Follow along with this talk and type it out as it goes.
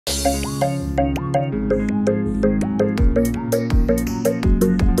Waking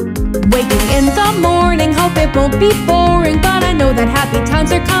in the morning, hope it won't be boring, but I know that happy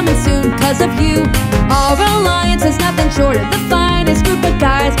times are coming soon 'cause of you. Our alliance is nothing short of the finest group of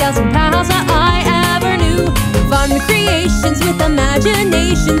guys, gals, and pals that I ever knew. Fun creations with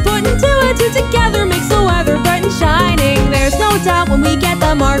imagination, putting two and two together makes the weather bright and shining. There's no doubt when we get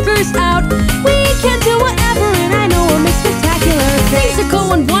the markers out, we can do whatever, and I know we'll make spectacular things. Things are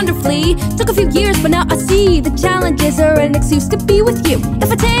going wonderfully. Took a few years, but now I see the challenges are an excuse to be with you.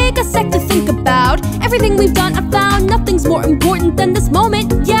 If I take a sec to think about everything we've done, I found nothing's more important than this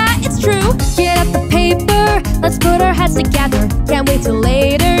moment. Yeah, it's true. Get up the paper, let's put our heads together. Can't wait till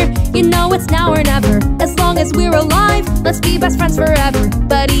later, you know it's now or never. As long as we're alive, let's be best friends forever.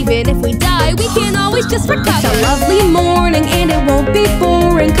 But even if we die, we can always just recover. It's a lovely morning and it won't be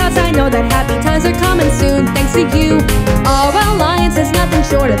boring, 'cause I know that happy times are coming soon thanks to you. Our alliance is nothing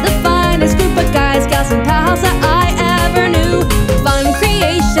short of the finest group of guys, gals, and pals that I ever knew. Fun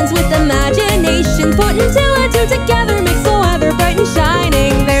creations with imagination, putting two and two together makes the weather bright and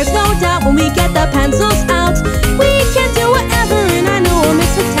shining. There's no doubt when we get the pencils out, we can do whatever, and I know we'll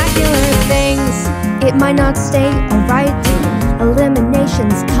make spectacular things. It might not stay alright,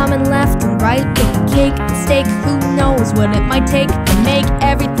 eliminations coming left and right. Cake and steak, who knows what it might take to make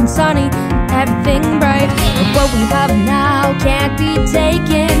everything sunny, everything bright. But what we have now can't be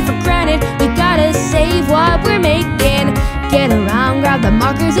taken for granted. We gotta save what we're making. Get around, grab the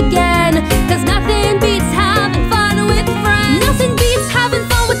markers again, 'cause nothing beats having fun with friends. Nothing beats having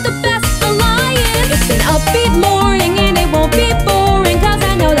fun with the best alliance. It's an upbeat morning and it won't be boring, 'cause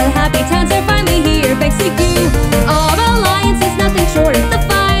I know that happy times are finally here thanks to you. Our alliance is nothing short of the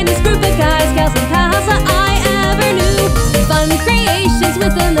finest group of guys, gals, and pals that I ever knew. Fun creations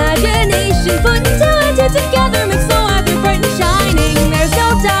with imagination, putting two and two together makes the weather bright and shining. There's no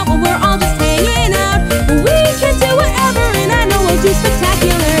doubt when we're all just hanging out, we can do whatever, and I know we'll do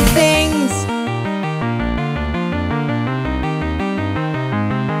spectacular things.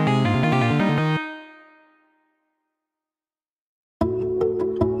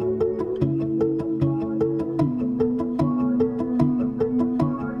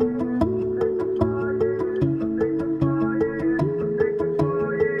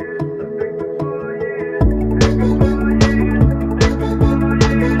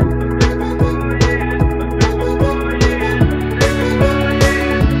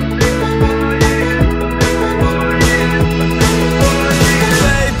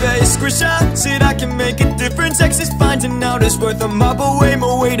 Texas finding out is worth a mop away,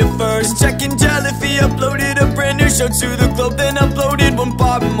 more way to first. Checking jail if he uploaded a brand new show to the globe, then uploaded one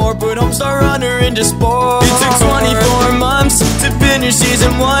pop more, put Homestar Runner into sport. It took 24 months to finish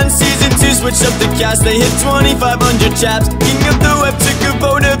season 1. Season 2 switched up the cast, they hit 2,500 chaps. King of the web took a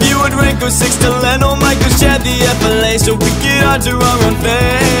vote of you would rank 06 to Leno, Michaels, Chad, the FLA, so we get on to our own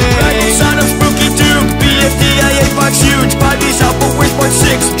thing. Raggle, Son of Spooky Duke, BFDIA, Fox huge, 5D's out, but where's part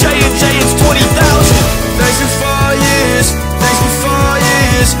 6? J&J, it's 20,000. Thanks for 4 years, thanks for 4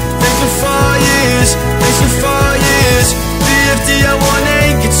 years, thanks for 4 years, thanks for 4 years. BFDI 1A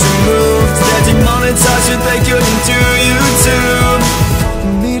gets removed, they're demonetized so they couldn't do YouTube.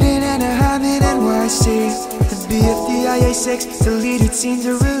 Meeting Anaheim in NYC, the BFDIA 6 deleted scenes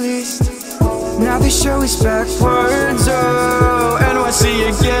are released. Now the show is backwards, oh,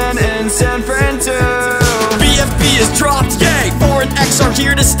 NYC again and San Fran too. BFB is dropped, yay, Foreign X are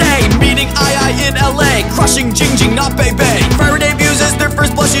here to stay. Meeting II in LA, crushing Jing Jing, not Bay Bay. Fire debuts as their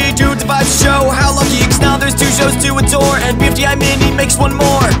first blushy 2-5 show. How lucky, 'cause now there's 2 shows to adore, and BFDI Mini makes 1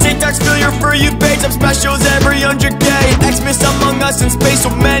 more. TikTok's failure for you babes, up specials every 100K. Xmas Among Us in space, so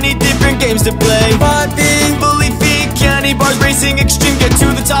many different games to play. Podbean, Bully Feet, Candy Bars, Racing Extreme, get to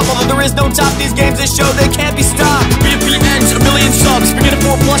the top, although there is no top. These games that show they can't be stopped. BFB ends, 1 million subs, we get a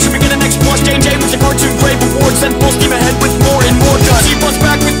 4 plus, we get a next plus. J&J with the cartoon grade rewards, then full steam ahead with more and more guns. C-plus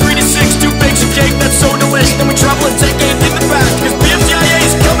back with 3 to 6, 2 bakes of cake, that's so delish. Then we travel a decade in the past, 'cause BFDIA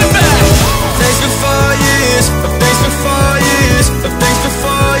is coming back. Thanks for 4 years, thanks for 4 years, thanks for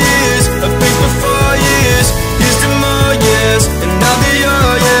 4 years, thanks for 4 years. Here's to more years, and now they're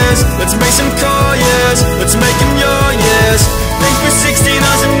your years. Let's make some call years, let's make them your years. Thanks for 16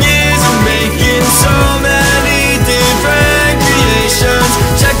 awesome years of making so many different creations.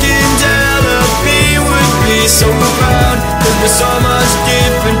 Checking Della P would be so proud, 'cause we're so much